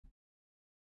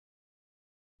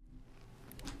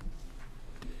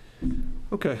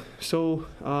Okay, so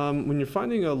when you're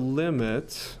finding a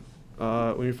limit,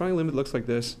 it looks like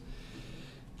this.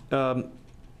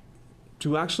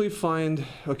 To actually find,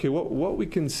 okay, what we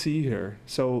can see here.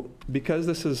 So because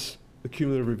this is a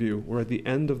cumulative review, we're at the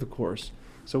end of the course.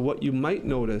 So what you might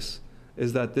notice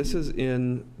is that this is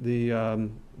in the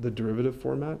derivative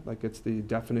format, like it's the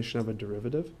definition of a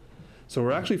derivative. So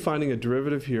we're actually finding a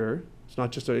derivative here. It's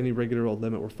not just any regular old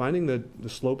limit. We're finding the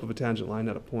slope of a tangent line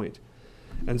at a point.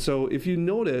 And so if you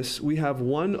notice, we have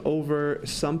 1 over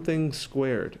something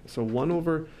squared. So 1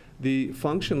 over, the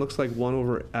function looks like 1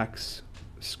 over x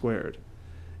squared.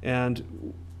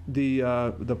 And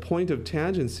the point of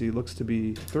tangency looks to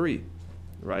be 3,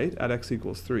 right? At x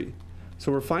equals 3.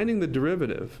 So we're finding the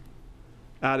derivative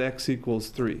at x equals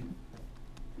 3.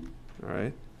 All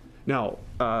right. Now,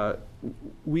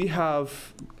 we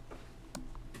have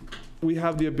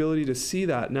the ability to see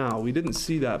that now. We didn't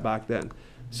see that back then.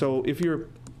 So if you're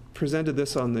presented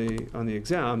this on the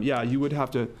exam, yeah, you would have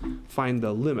to find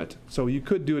the limit. So you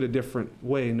could do it a different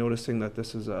way, noticing that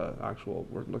this is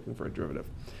we're looking for a derivative.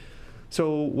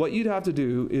 So what you'd have to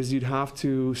do is you'd have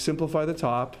to simplify the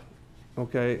top,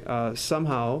 okay,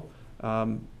 somehow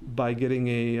by getting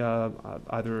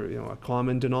either a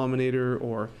common denominator,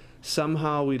 or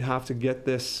somehow we'd have to get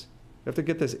this. We have to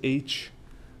get this h.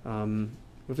 We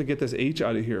have to get this h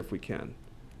out of here if we can,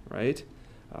 right?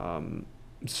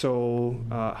 So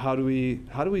how do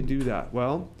we do that?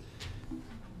 Well,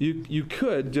 you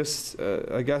could just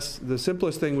I guess the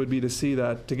simplest thing would be to see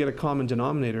that to get a common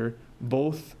denominator,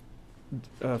 both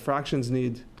fractions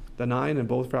need the 9 and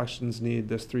both fractions need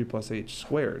this 3 plus h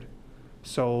squared.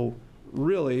 So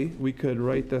really we could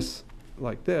write this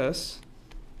like this,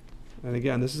 and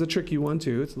again this is a tricky one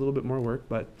too, it's a little bit more work,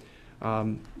 but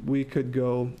we could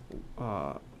go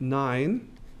 9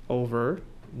 over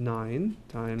 9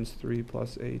 times 3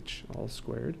 plus h all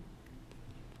squared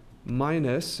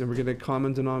minus, and we're getting a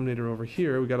common denominator over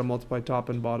here, we got to multiply top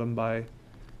and bottom by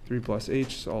 3 plus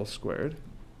h all squared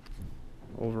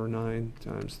over 9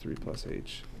 times 3 plus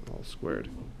h all squared.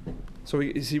 So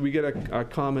you see we get a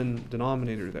common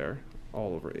denominator there,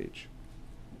 all over h.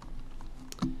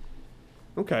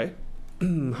 Okay,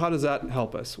 how does that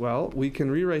help us? Well, we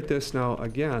can rewrite this now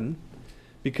again.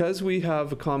 Because we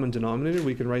have a common denominator,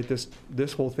 we can write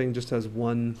this whole thing just as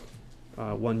one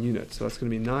unit. So that's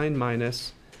going to be 9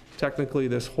 minus, technically,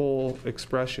 this whole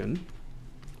expression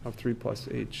of 3 plus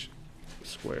h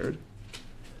squared.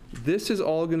 This is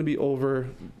all going to be over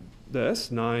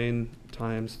this, 9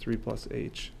 times 3 plus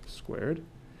h squared.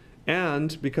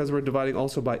 And because we're dividing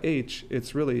also by h,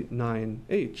 it's really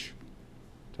 9h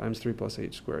times 3 plus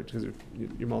h squared, because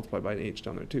you multiply by an h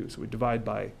down there too. So we divide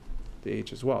by the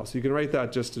h as well. So you can write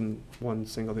that just in one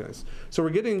single thing. So we're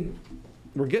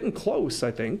getting close, I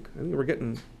think. We're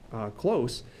getting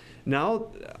close.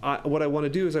 Now, what I want to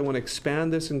do is I want to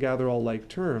expand this and gather all like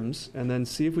terms, and then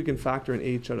see if we can factor an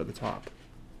h out of the top.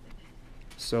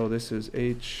 So this is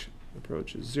h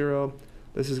approaches 0.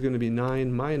 This is going to be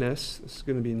 9 minus, this is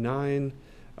going to be 9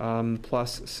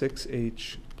 plus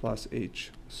 6h plus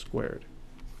h squared.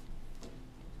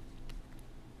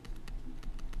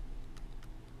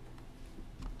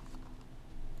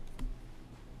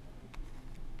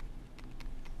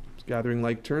 Gathering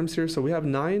like terms here. So we have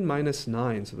 9 minus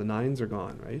 9, so the 9's are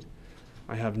gone, right?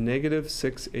 I have negative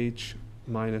 6h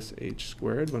minus h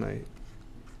squared when I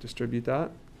distribute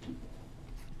that.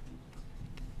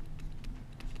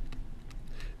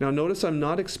 Now notice I'm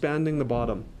not expanding the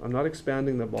bottom. I'm not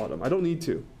expanding the bottom. I don't need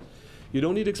to. You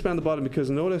don't need to expand the bottom, because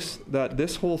notice that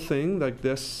this whole thing, like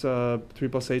this 3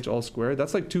 plus h all squared,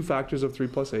 that's like 2 factors of 3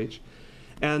 plus h.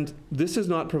 And this is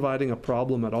not providing a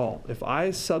problem at all. If I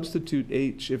substitute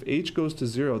h, if h goes to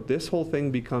 0, this whole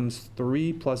thing becomes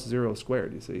 3 plus 0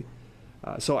 squared, you see.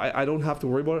 So I don't have to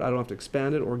worry about it. I don't have to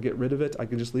expand it or get rid of it. I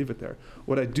can just leave it there.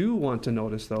 What I do want to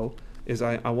notice, though, is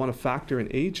I want to factor an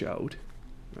h out,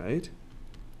 right?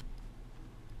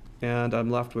 And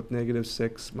I'm left with negative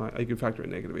 6. You can factor a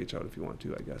negative h out if you want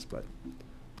to, I guess. But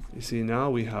you see, now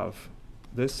we have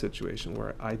this situation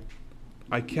where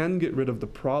I can get rid of the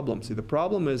problem. See, the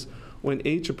problem is when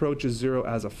h approaches 0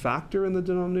 as a factor in the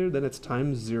denominator, then it's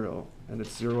times 0, and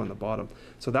it's 0 on the bottom.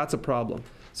 So that's a problem.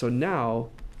 So now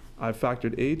I've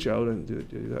factored h out, and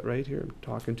do that right here. I'm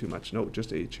talking too much. No,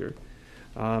 just h here.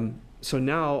 So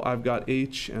now I've got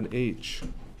h and h.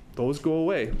 Those go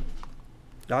away.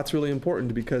 That's really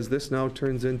important, because this now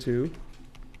turns into,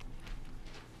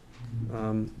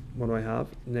 what do I have?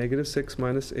 Negative 6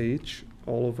 minus h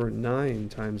all over 9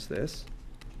 times this.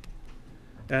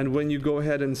 And when you go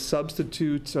ahead and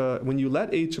substitute, when you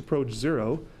let h approach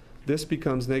 0, this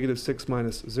becomes negative 6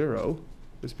 minus 0.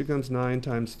 This becomes 9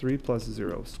 times 3 plus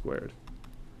 0 squared.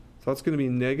 So that's going to be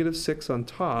negative 6 on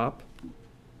top.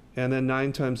 And then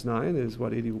 9 times 9 is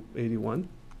what, 81?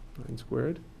 9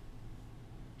 squared.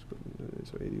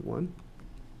 So 81.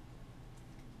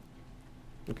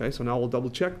 Okay, so now we'll double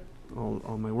check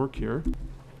all my work here.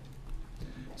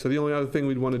 So the only other thing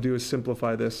we'd want to do is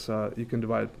simplify this. You can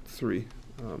divide 3.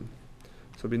 So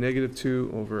it'd be negative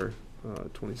 2 over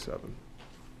 27.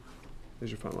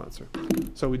 There's your final answer.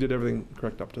 So we did everything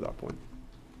correct up to that point.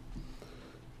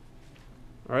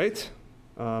 All right.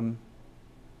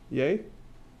 Yay?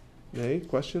 Nay?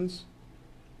 Questions?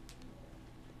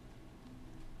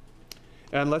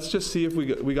 And let's just see if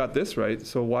we got this right.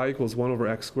 So y equals 1 over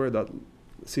x squared.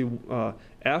 See,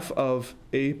 f of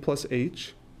a plus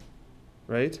h,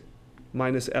 right,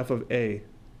 minus f of a.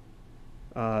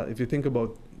 If you think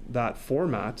about that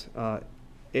format,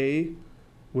 a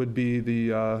would be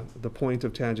the point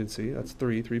of tangency. That's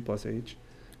 3 plus h.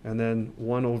 And then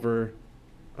 1 over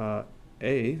f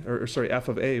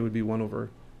of a would be 1 over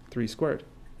 3 squared.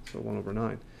 So 1 over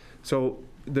 9. So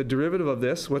the derivative of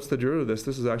this, what's the derivative of this?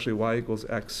 This is actually y equals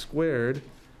x squared,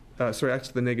 x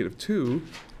to the negative 2.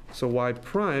 So y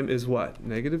prime is what?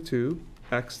 Negative 2,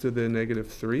 x to the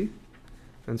negative 3.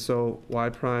 And so y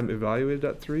prime evaluated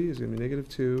at 3 is going to be negative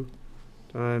 2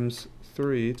 times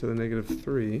 3 to the negative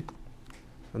 3.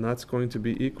 And that's going to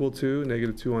be equal to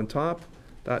negative 2 on top.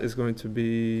 That is going to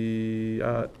be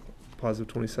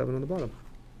positive 27 on the bottom.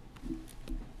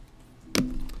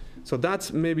 So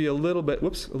that's maybe a little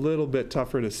bit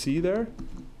tougher to see there,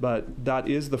 but that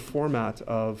is the format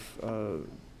of,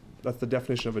 that's the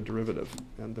definition of a derivative.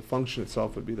 And the function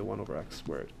itself would be the 1 over x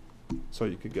squared. So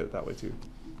you could get it that way too.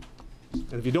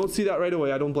 And if you don't see that right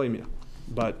away, I don't blame you.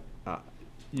 But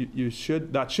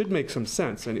that should make some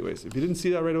sense anyways. If you didn't see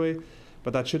that right away,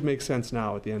 but that should make sense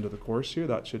now at the end of the course here,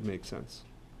 that should make sense.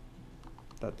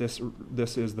 That this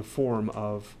is the form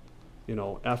of, you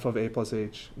know, f of a plus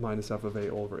h minus f of a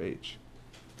over h.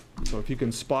 So if you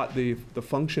can spot the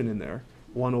function in there,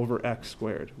 1 over x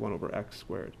squared, 1 over x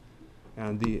squared.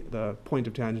 And the point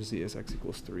of tangency is x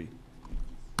equals 3.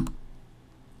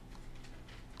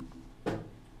 Pen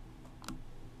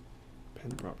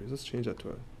properties, let's change that to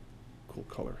a cool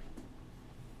color.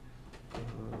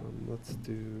 Let's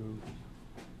do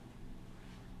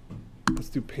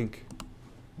pink.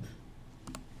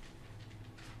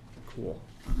 Cool.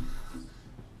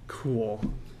 Cool.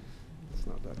 It's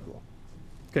not that cool.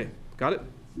 Okay, got it?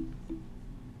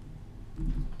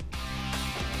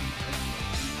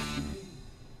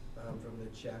 From the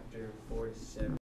chapter 4 to 7.